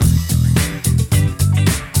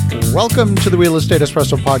Welcome to the Real Estate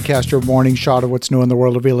Espresso Podcast, your morning shot of what's new in the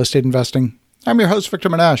world of real estate investing. I'm your host, Victor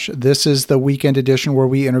Menashe. This is the weekend edition where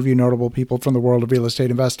we interview notable people from the world of real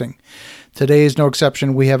estate investing. Today is no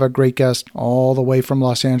exception. We have a great guest all the way from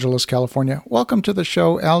Los Angeles, California. Welcome to the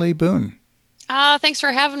show, Allie Boone. Thanks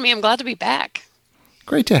for having me. I'm glad to be back.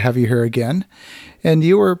 Great to have you here again. And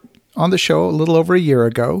you were on the show a little over a year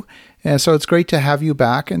ago, and so it's great to have you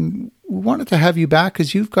back. And we wanted to have you back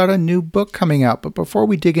because you've got a new book coming out. But before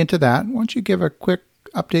we dig into that, why don't you give a quick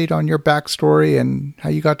update on your backstory and how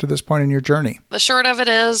you got to this point in your journey? The short of it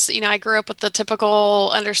is, I grew up with the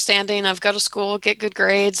typical understanding of go to school, get good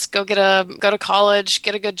grades, go to college,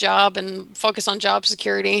 get a good job, and focus on job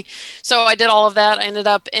security. So I did all of that. I ended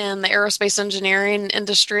up in the aerospace engineering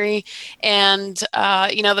industry. And,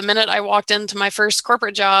 the minute I walked into my first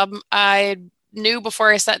corporate job, I knew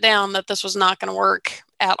before I sat down that this was not going to work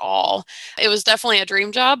at all. It was definitely a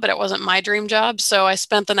dream job, but it wasn't my dream job. So I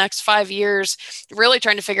spent the next 5 years really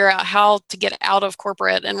trying to figure out how to get out of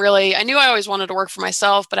corporate. And really, I knew I always wanted to work for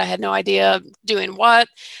myself, but I had no idea doing what.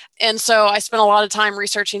 And so I spent a lot of time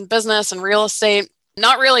researching business and real estate,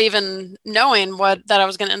 not really even knowing that I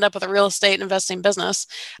was going to end up with a real estate investing business.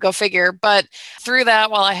 Go figure. But through that,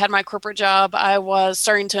 while I had my corporate job, I was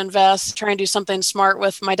starting to invest, trying to do something smart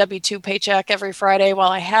with my W-2 paycheck every Friday while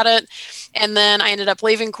I had it. And then I ended up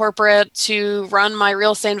leaving corporate to run my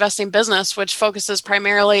real estate investing business, which focuses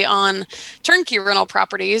primarily on turnkey rental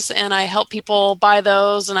properties. And I help people buy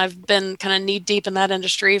those. And I've been kind of knee deep in that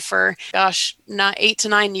industry for, 8 to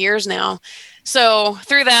 9 years now. So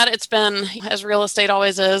through that, it's been, as real estate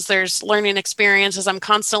always is, there's learning experiences. I'm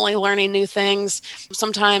constantly learning new things,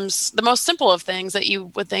 sometimes the most simple of things that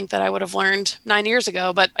you would think that I would have learned 9 years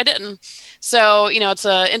ago, but I didn't. So, it's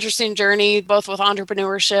an interesting journey, both with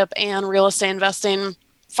entrepreneurship and real estate investing.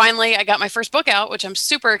 Finally, I got my first book out, which I'm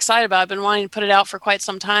super excited about. I've been wanting to put it out for quite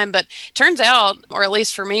some time, but turns out, or at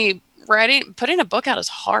least for me, putting a book out is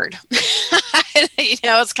hard.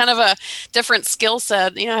 It's kind of a different skill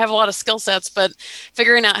set. I have a lot of skill sets, but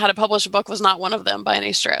figuring out how to publish a book was not one of them by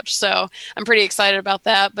any stretch. So I'm pretty excited about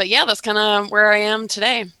that. But yeah, that's kind of where I am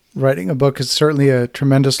today. Writing a book is certainly a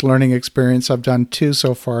tremendous learning experience. I've done 2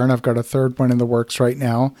 so far, and I've got a 3rd one in the works right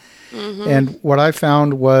now. Mm-hmm. And what I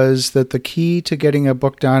found was that the key to getting a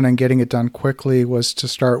book done and getting it done quickly was to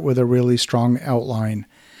start with a really strong outline.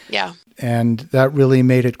 Yeah. And that really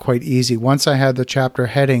made it quite easy. Once I had the chapter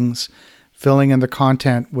headings, filling in the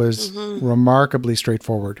content was remarkably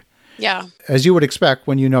straightforward. Yeah. As you would expect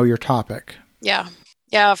when you know your topic. Yeah.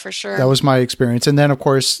 Yeah, for sure. That was my experience. And then, of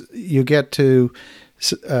course, you get to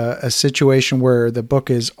a situation where the book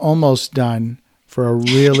is almost done for a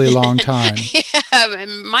really long time. Yeah,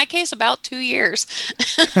 in my case, about 2 years.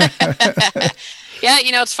 Yeah,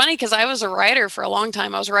 it's funny because I was a writer for a long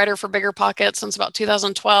time. I was a writer for Bigger Pockets since about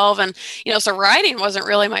 2012. And, so writing wasn't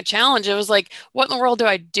really my challenge. It was like, what in the world do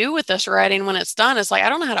I do with this writing when it's done? It's like, I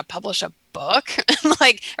don't know how to publish a book.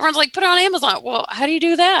 Like everyone's like, put it on Amazon. Well, how do you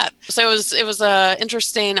do that? So it was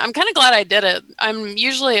interesting. I'm kind of glad I did it. I'm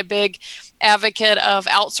usually a big advocate of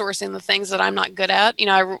outsourcing the things that I'm not good at.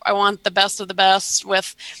 I want the best of the best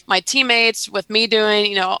with my teammates, with me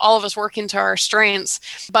doing, all of us working to our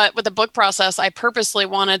strengths. But with the book process, I purposely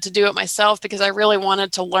wanted to do it myself because I really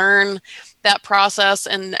wanted to learn that process,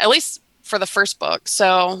 and at least for the first book.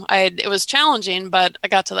 So it was challenging, but I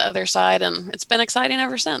got to the other side and it's been exciting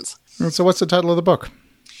ever since. So what's the title of the book?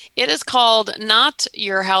 It is called Not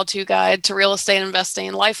Your How-To Guide to Real Estate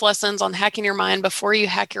Investing, Life Lessons on Hacking Your Mind Before You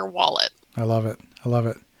Hack Your Wallet. I love it. I love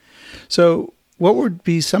it. So what would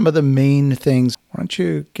be some of the main things? Why don't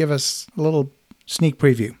you give us a little sneak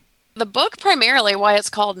preview? The book, primarily why it's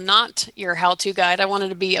called Not Your How-To Guide, I wanted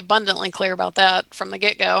to be abundantly clear about that from the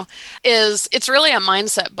get-go, is it's really a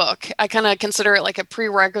mindset book. I kind of consider it like a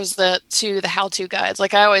prerequisite to the how-to guides.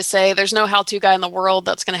 Like I always say, there's no how-to guide in the world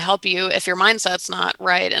that's going to help you if your mindset's not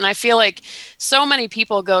right. And I feel like so many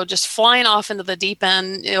people go just flying off into the deep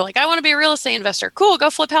end, like, I want to be a real estate investor. Cool, go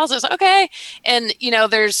flip houses. Okay. And,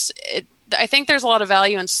 I think there's a lot of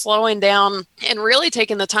value in slowing down and really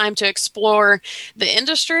taking the time to explore the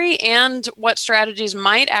industry and what strategies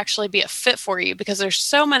might actually be a fit for you, because there's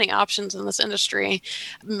so many options in this industry.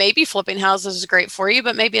 Maybe flipping houses is great for you,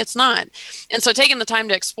 but maybe it's not. And so taking the time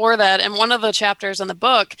to explore that. And one of the chapters in the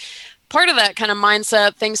book, part of that kind of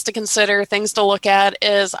mindset, things to consider, things to look at,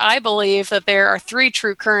 is I believe that there are 3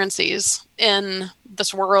 true currencies in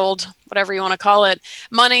this world, whatever you want to call it.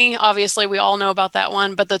 Money, obviously, we all know about that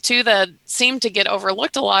one, but the 2 that seem to get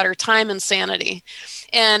overlooked a lot are time and sanity.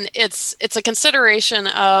 And it's a consideration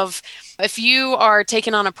of, if you are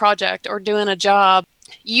taking on a project or doing a job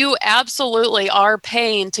You absolutely are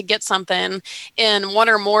paying to get something in one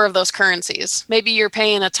or more of those currencies. Maybe you're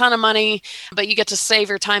paying a ton of money, but you get to save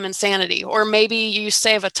your time and sanity. Or maybe you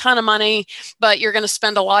save a ton of money, but you're going to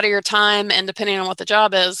spend a lot of your time, and depending on what the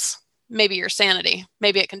job is, maybe your sanity.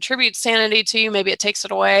 Maybe it contributes sanity to you, maybe it takes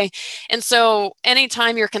it away. And so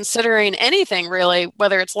anytime you're considering anything really,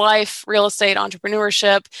 whether it's life, real estate,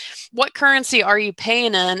 entrepreneurship, what currency are you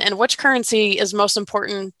paying in and which currency is most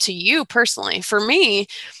important to you personally? For me,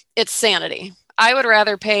 it's sanity. I would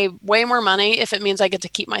rather pay way more money if it means I get to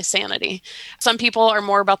keep my sanity. Some people are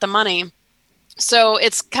more about the money. So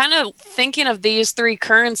it's kind of thinking of these three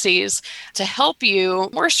currencies to help you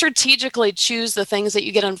more strategically choose the things that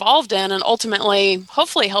you get involved in and ultimately,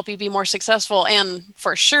 hopefully, help you be more successful and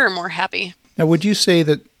for sure more happy. Now, would you say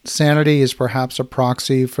that sanity is perhaps a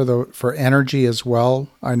proxy for energy as well?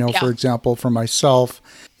 I know, for example, for myself,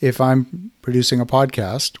 if I'm producing a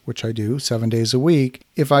podcast, which I do 7 days a week,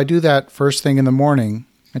 if I do that first thing in the morning,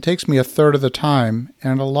 it takes me a third of the time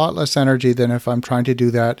and a lot less energy than if I'm trying to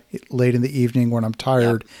do that late in the evening when I'm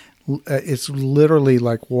tired. Yep. It's literally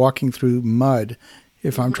like walking through mud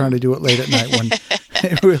if I'm trying to do it late at night when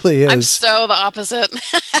it really is. I'm so the opposite.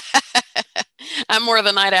 I'm more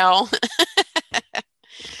the night owl.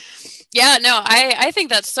 Yeah, no, I think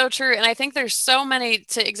that's so true. And I think there's so many,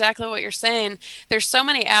 to exactly what you're saying, there's so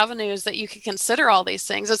many avenues that you could consider all these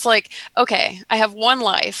things. It's like, okay, I have one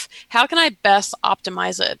life. How can I best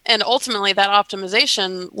optimize it? And ultimately that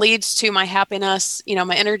optimization leads to my happiness,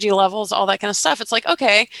 my energy levels, all that kind of stuff. It's like,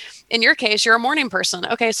 okay, in your case, you're a morning person.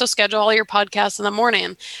 Okay, so schedule all your podcasts in the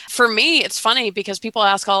morning. For me, it's funny because people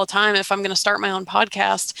ask all the time if I'm going to start my own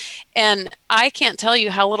podcast. And I can't tell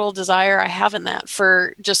you how little desire I have in that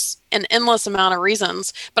for just an endless amount of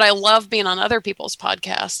reasons, but I love being on other people's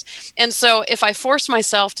podcasts. And so if I force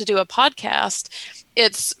myself to do a podcast,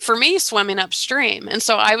 it's for me swimming upstream. And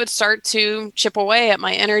so I would start to chip away at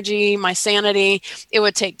my energy, my sanity. It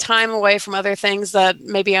would take time away from other things that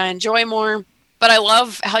maybe I enjoy more. But I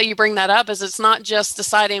love how you bring that up, is it's not just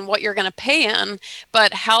deciding what you're going to pay in,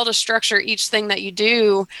 but how to structure each thing that you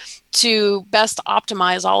do to best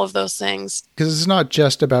optimize all of those things. Because it's not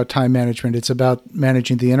just about time management. It's about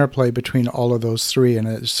managing the interplay between all of those three. And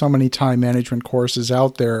there's so many time management courses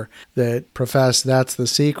out there that profess that's the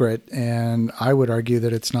secret. And I would argue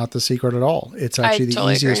that it's not the secret at all. It's actually the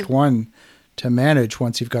easiest one to manage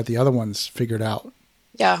once you've got the other ones figured out.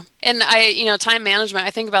 Yeah. And time management,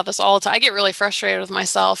 I think about this all the time. I get really frustrated with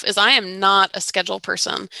myself is I am not a schedule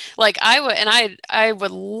person. Like I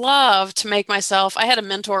would love to make myself, I had a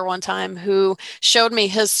mentor one time who showed me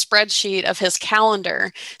his spreadsheet of his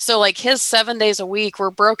calendar. So like his 7 days a week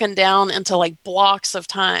were broken down into like blocks of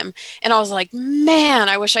time. And I was like, man,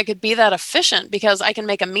 I wish I could be that efficient because I can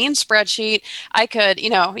make a mean spreadsheet. I could,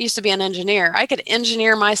 I used to be an engineer. I could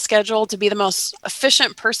engineer my schedule to be the most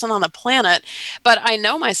efficient person on the planet. But I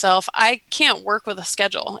know myself, I can't work with a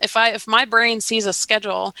schedule. If my brain sees a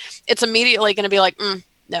schedule, it's immediately going to be like,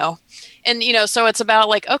 no. And, so it's about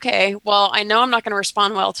like, okay, well, I know I'm not going to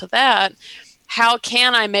respond well to that. How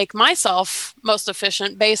can I make myself most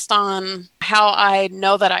efficient based on how I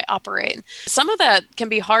know that I operate? Some of that can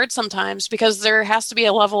be hard sometimes because there has to be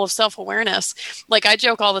a level of self-awareness. Like I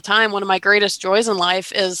joke all the time, one of my greatest joys in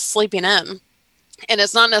life is sleeping in. And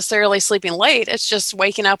it's not necessarily sleeping late. It's just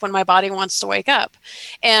waking up when my body wants to wake up.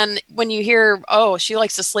 And when you hear, oh, she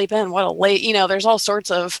likes to sleep in, what a late, there's all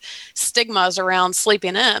sorts of stigmas around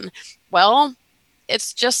sleeping in. Well,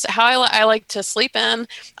 it's just how I like to sleep in.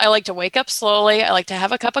 I like to wake up slowly. I like to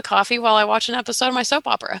have a cup of coffee while I watch an episode of my soap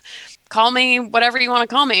opera. Call me whatever you want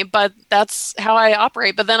to call me, but that's how I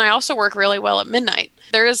operate. But then I also work really well at midnight.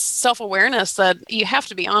 There is self-awareness that you have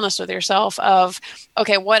to be honest with yourself of,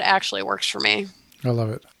 okay, what actually works for me? I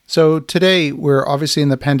love it. So today we're obviously in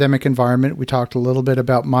the pandemic environment. We talked a little bit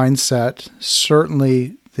about mindset,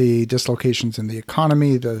 certainly the dislocations in the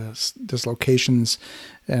economy, the dislocations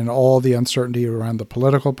and all the uncertainty around the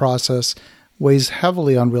political process weighs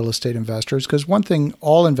heavily on real estate investors because one thing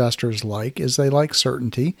all investors like is they like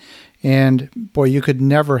certainty. And boy, you could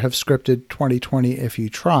never have scripted 2020 if you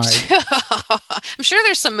tried. I'm sure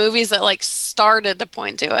there's some movies that like started to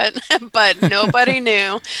point to it, but nobody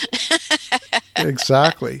knew.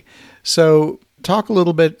 Exactly. So talk a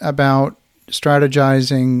little bit about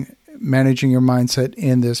strategizing, managing your mindset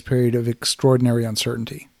in this period of extraordinary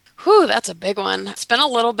uncertainty. Whew, that's a big one. It's been a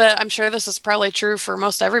little bit, I'm sure this is probably true for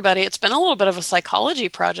most everybody. It's been a little bit of a psychology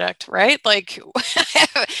project, right? Like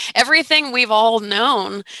everything we've all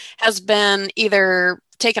known has been either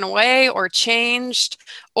taken away or changed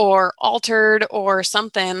or altered or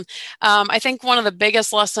something. I think one of the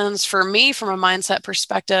biggest lessons for me from a mindset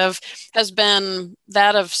perspective has been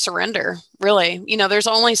that of surrender, really. There's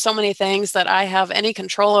only so many things that I have any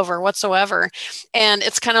control over whatsoever. And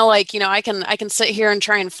it's kind of like, I can sit here and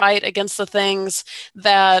try and fight against the things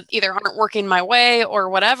that either aren't working my way or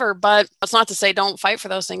whatever. But it's not to say don't fight for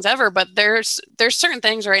those things ever, but there's certain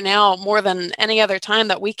things right now more than any other time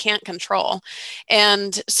that we can't control.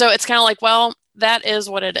 And so it's kind of like, well, that is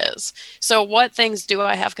what it is. So what things do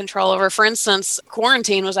I have control over? For instance,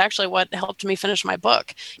 quarantine was actually what helped me finish my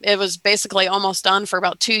book. It was basically almost done for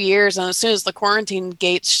about 2 years. And as soon as the quarantine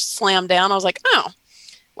gates slammed down, I was like, oh,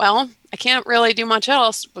 well, I can't really do much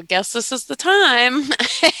else, but guess this is the time.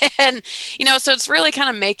 And, so it's really kind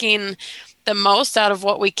of making the most out of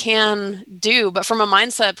what we can do. But from a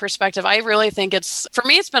mindset perspective, I really think for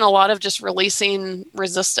me, it's been a lot of just releasing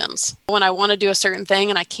resistance. When I want to do a certain thing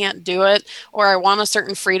and I can't do it, or I want a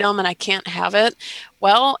certain freedom and I can't have it,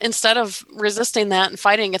 well, instead of resisting that and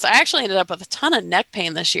fighting it, I actually ended up with a ton of neck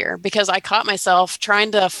pain this year because I caught myself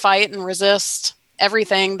trying to fight and resist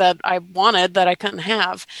everything that I wanted that I couldn't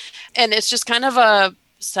have. And it's just kind of a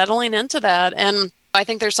settling into that. And I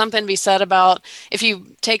think there's something to be said about if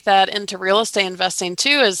you take that into real estate investing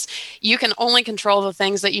too, is you can only control the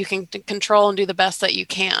things that you can control and do the best that you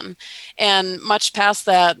can. And much past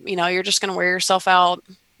that, you're just going to wear yourself out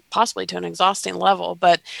possibly to an exhausting level.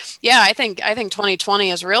 But yeah, I think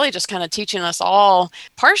 2020 is really just kind of teaching us all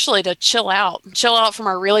partially to chill out from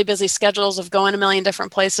our really busy schedules of going a million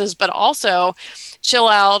different places, but also chill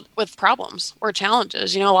out with problems or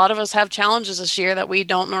challenges. A lot of us have challenges this year that we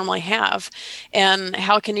don't normally have. And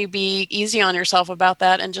how can you be easy on yourself about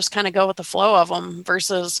that and just kind of go with the flow of them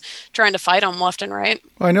versus trying to fight them left and right?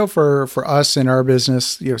 Well, I know for us in our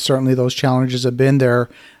business, certainly those challenges have been there.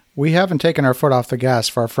 We haven't taken our foot off the gas,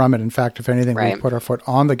 far from it. In fact, if anything, right. We've put our foot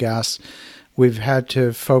on the gas. We've had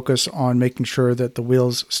to focus on making sure that the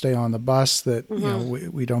wheels stay on the bus, that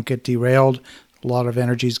we don't get derailed. A lot of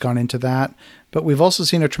energy's gone into that. But we've also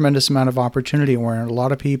seen a tremendous amount of opportunity where a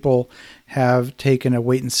lot of people have taken a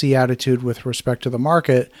wait and see attitude with respect to the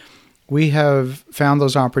market. We have found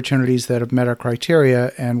those opportunities that have met our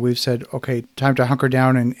criteria, and we've said, okay, time to hunker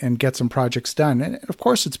down and get some projects done. And of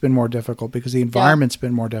course, it's been more difficult because the environment's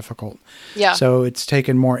been more difficult. Yeah. So it's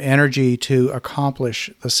taken more energy to accomplish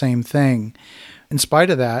the same thing. In spite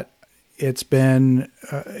of that, it's been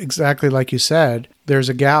exactly like you said. There's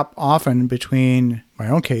a gap often between my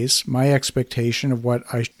own case, my expectation of what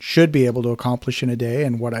I should be able to accomplish in a day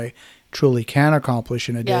and what I truly can accomplish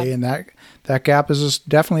in a day. And that gap is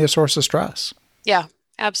definitely a source of stress. Yeah,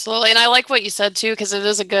 absolutely. And I like what you said too, because it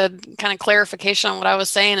is a good kind of clarification on what I was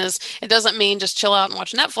saying is it doesn't mean just chill out and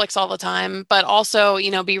watch Netflix all the time, but also,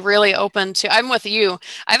 be really open to, I'm with you.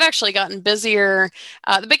 I've actually gotten busier.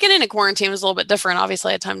 The beginning of quarantine was a little bit different. Obviously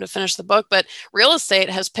I had time to finish the book, but real estate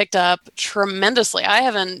has picked up tremendously. I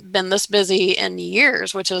haven't been this busy in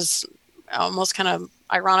years, which is almost kind of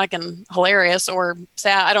ironic and hilarious or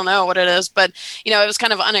sad. I don't know what it is, but it was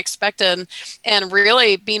kind of unexpected, and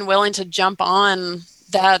really being willing to jump on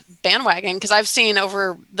that bandwagon. Because I've seen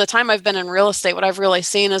over the time I've been in real estate, what I've really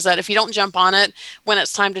seen is that if you don't jump on it when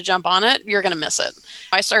it's time to jump on it, you're going to miss it.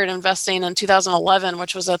 I started investing in 2011,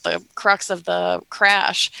 which was at the crux of the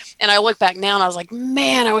crash. And I look back now and I was like,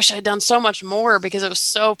 man, I wish I'd done so much more because it was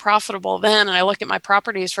so profitable then. And I look at my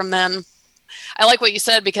properties from then. I like what you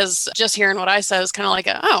said, because just hearing what I said is kind of like,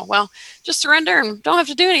 just surrender and don't have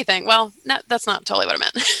to do anything. Well, no, that's not totally what I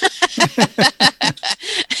meant.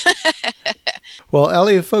 Well,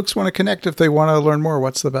 Ellie, if folks want to connect, if they want to learn more,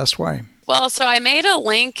 what's the best way? Well, so I made a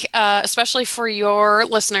link, especially for your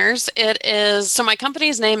listeners. So my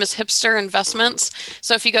company's name is Hipster Investments.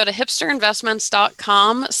 So if you go to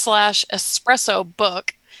hipsterinvestments.com/espresso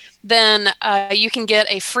book, then you can get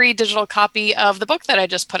a free digital copy of the book that I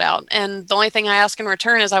just put out. And the only thing I ask in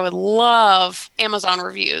return is I would love Amazon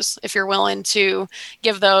reviews if you're willing to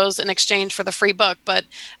give those in exchange for the free book. But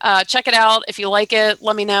check it out. If you like it,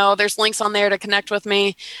 let me know. There's links on there to connect with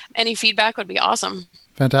me. Any feedback would be awesome.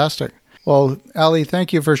 Fantastic. Well, Ellie,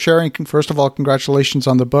 thank you for sharing. First of all, congratulations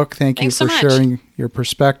on the book. Thanks you for sharing your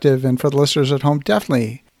perspective. And for the listeners at home,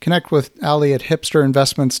 definitely connect with Ellie at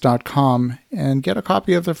hipsterinvestments.com and get a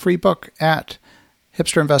copy of the free book at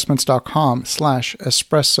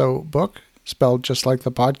hipsterinvestments.com/espresso book, spelled just like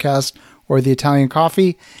the podcast or the Italian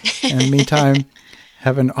coffee. In the meantime,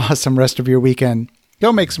 have an awesome rest of your weekend.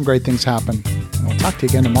 Go make some great things happen. And we'll talk to you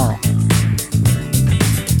again tomorrow.